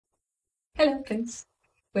Hello friends,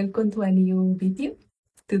 welcome to a new video.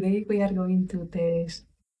 Today we are going to test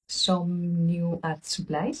some new art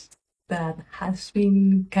supplies that has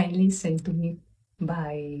been kindly sent to me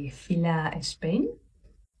by Hola, Spain,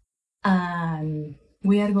 and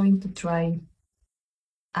we are going to try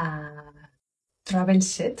a travel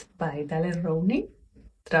set by Daler Rowney,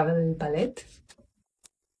 travel palette.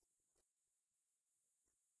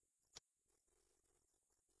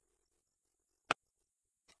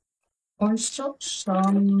 Also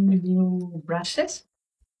some new brushes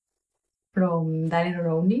from Daler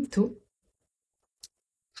Rowney too.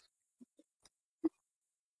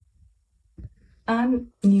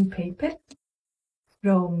 And new paper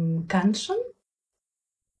from Canson,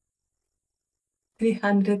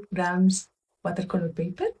 300 grams watercolor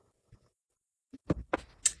paper.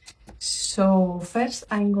 So first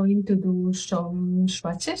I'm going to do some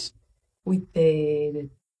swatches with the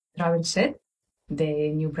travel set, the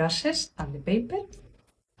new brushes and the paper,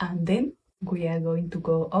 and then we are going to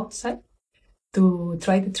go outside to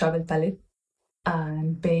try the travel palette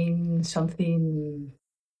and paint something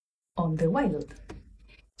on the wild.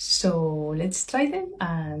 So let's try them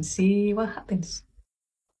and see what happens.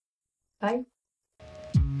 Bye.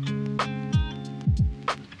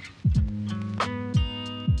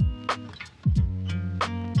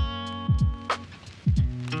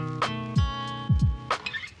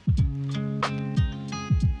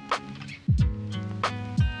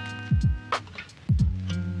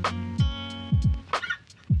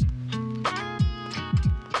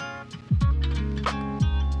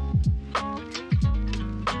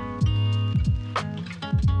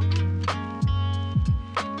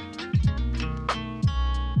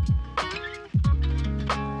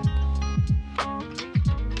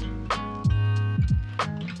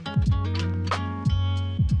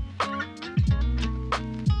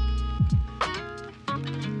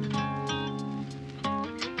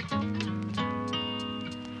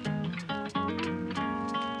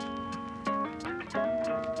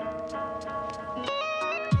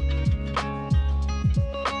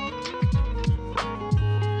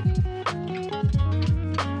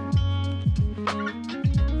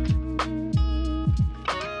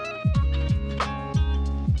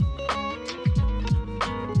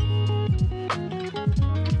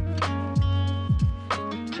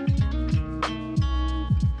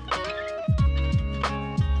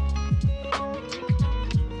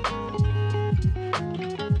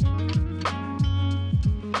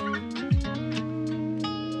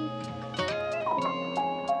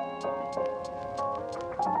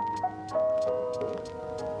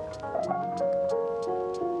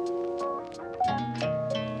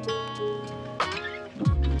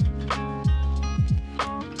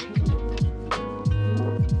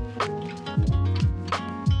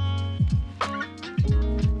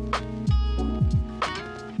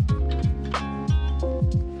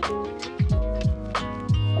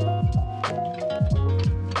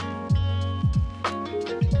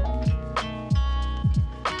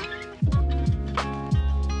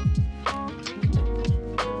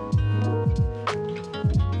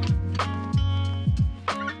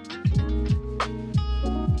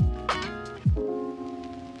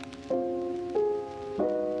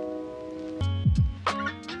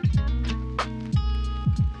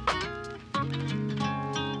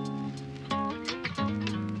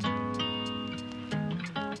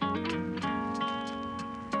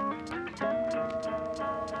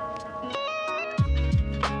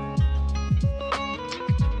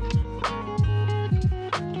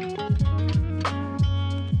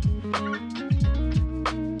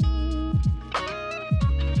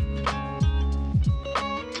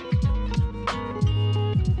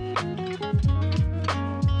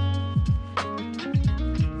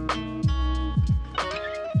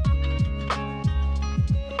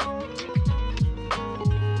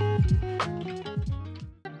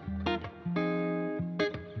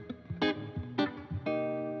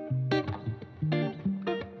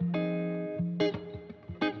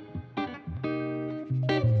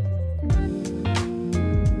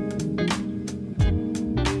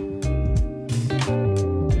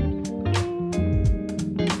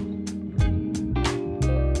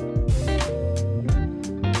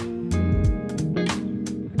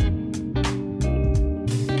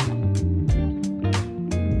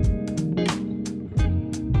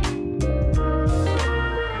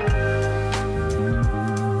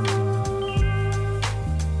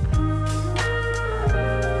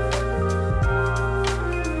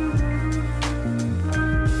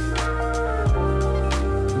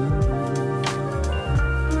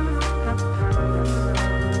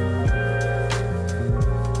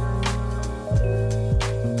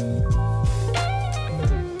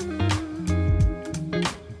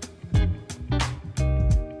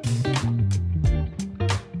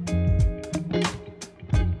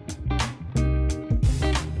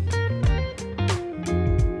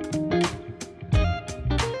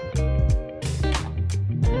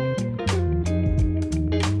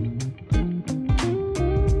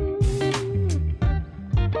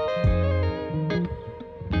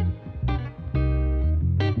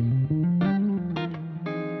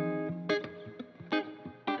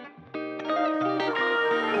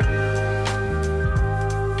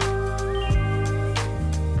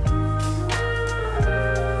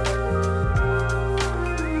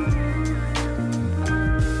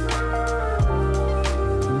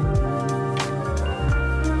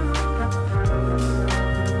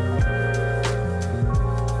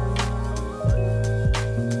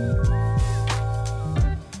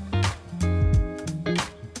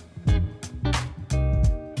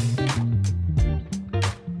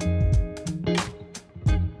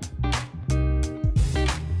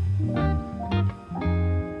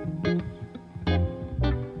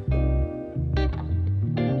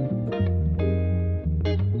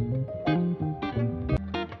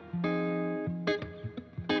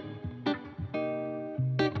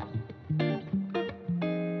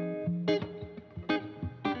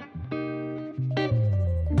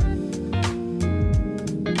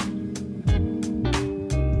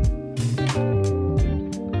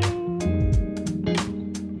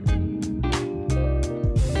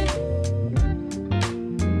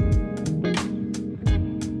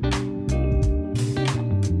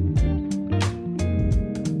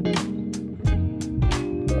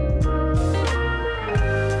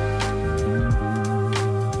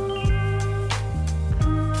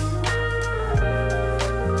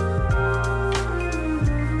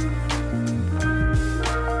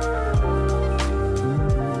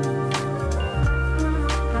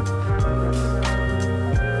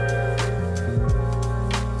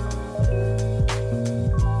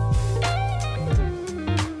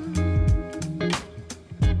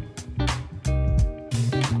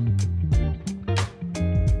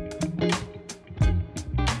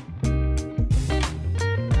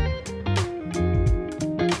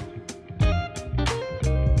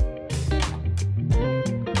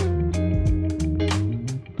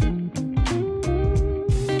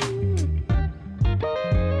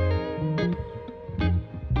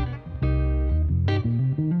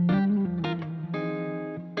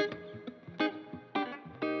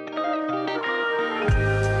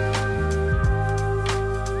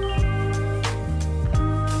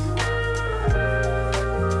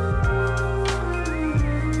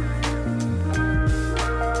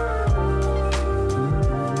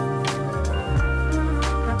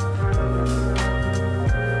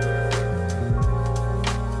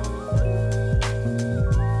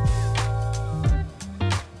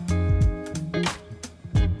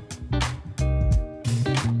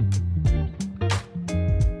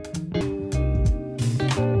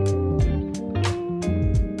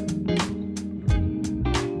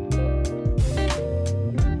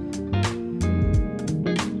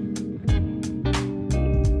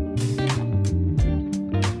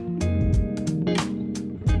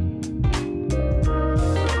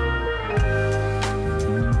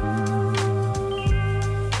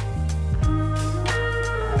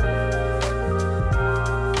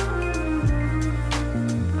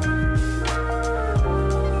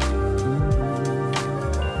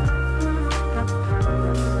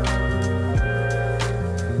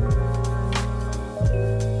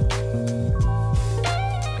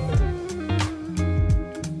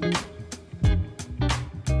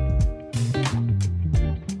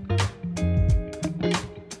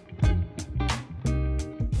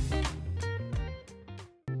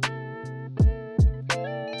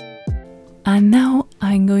 And now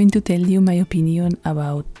I'm going to tell you my opinion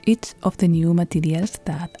about each of the new materials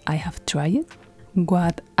that I have tried.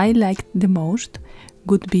 What I liked the most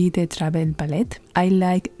would be the travel palette. I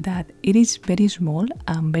like that it is very small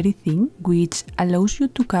and very thin, which allows you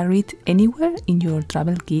to carry it anywhere in your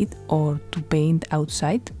travel kit or to paint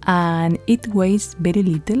outside, and it weighs very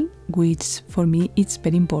little, which for me is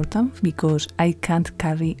very important because I can't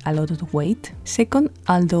carry a lot of weight. Second,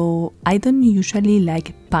 although I don't usually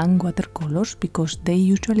like pan watercolors because they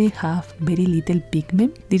usually have very little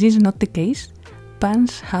pigment, this is not the case.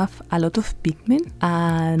 Pans have a lot of pigment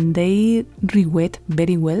and they re-wet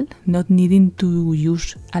very well, not needing to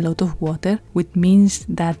use a lot of water, which means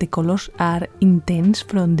that the colors are intense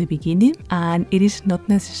from the beginning and it is not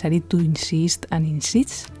necessary to insist and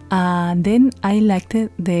insist. And then I liked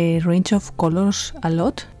the range of colors a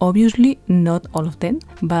lot. Obviously not all of them,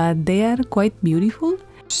 but they are quite beautiful.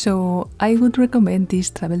 So I would recommend this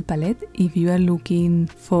travel palette if you are looking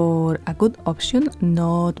for a good option,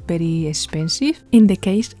 not very expensive. In the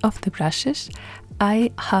case of the brushes, I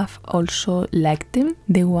have also liked them,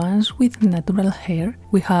 the ones with natural hair.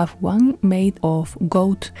 We have one made of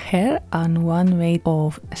goat hair and one made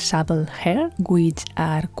of sable hair, which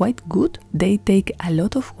are quite good. They take a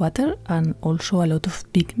lot of water and also a lot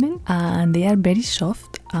of pigment, and they are very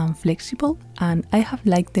soft and flexible, and I have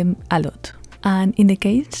liked them a lot. And in the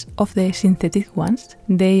case of the synthetic ones,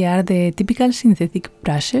 they are the typical synthetic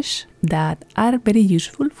brushes that are very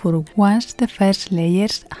useful for once the first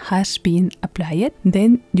layers has been applied,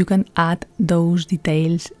 then you can add those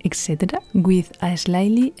details, etc. with a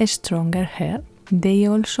slightly stronger hair. They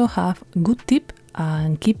also have good tip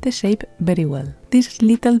and keep the shape very well. This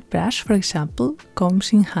little brush, for example,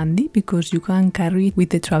 comes in handy because you can carry it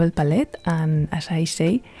with the travel palette and, as I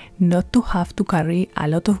say, not to have to carry a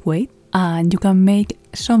lot of weight, and you can make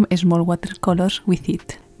some small watercolors with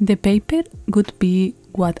it. The paper would be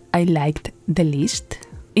what I liked the least.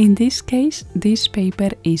 In this case, this paper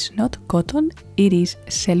is not cotton, it is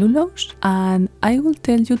cellulose, and I will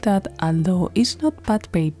tell you that although it's not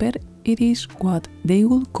bad paper, it is what they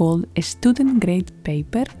would call a student grade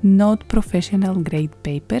paper, not professional grade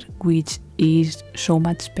paper, which is so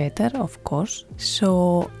much better, of course.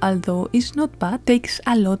 So although it's not bad, it takes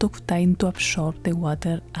a lot of time to absorb the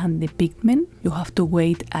water and the pigment. You have to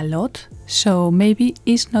wait a lot, so maybe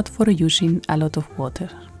it's not for using a lot of water,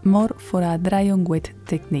 more for a dry on wet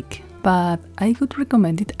technique. But I would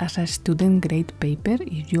recommend it as a student grade paper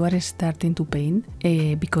if you are starting to paint,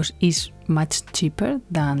 because it's much cheaper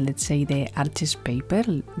than, let's say, the Arches paper,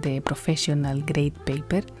 the professional grade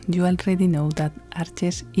paper. You already know that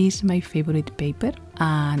Arches is my favorite paper,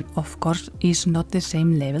 and of course it's not the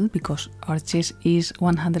same level because Arches is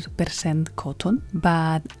 100% cotton,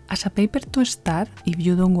 but as a paper to start, if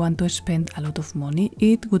you don't want to spend a lot of money,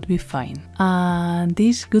 it would be fine. And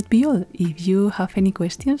this would be all. If you have any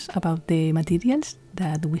questions about the materials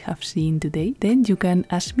that we have seen today, then you can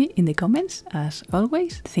ask me in the comments as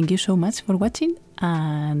always. Thank you so much for watching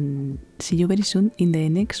and see you very soon in the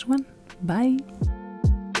next one. Bye!